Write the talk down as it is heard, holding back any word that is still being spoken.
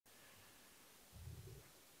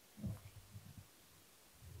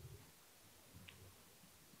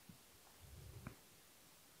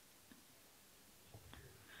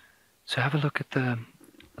So have a look at the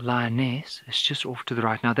lioness. It's just off to the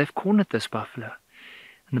right. Now they've cornered this buffalo,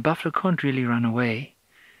 and the buffalo can't really run away,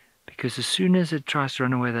 because as soon as it tries to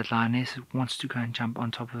run away, that lioness wants to go and jump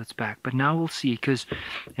on top of its back. But now we'll see, because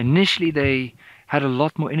initially they had a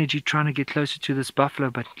lot more energy trying to get closer to this buffalo,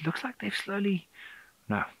 but it looks like they've slowly...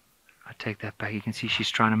 No, I take that back. You can see she's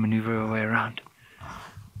trying to maneuver her way around.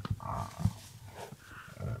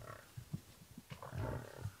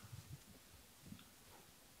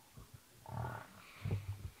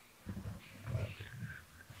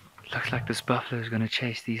 Looks like this buffalo is going to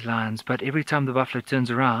chase these lions, but every time the buffalo turns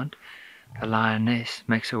around, the lioness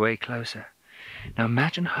makes her way closer. Now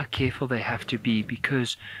imagine how careful they have to be,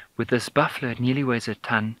 because with this buffalo, it nearly weighs a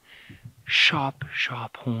ton, sharp,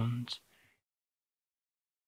 sharp horns.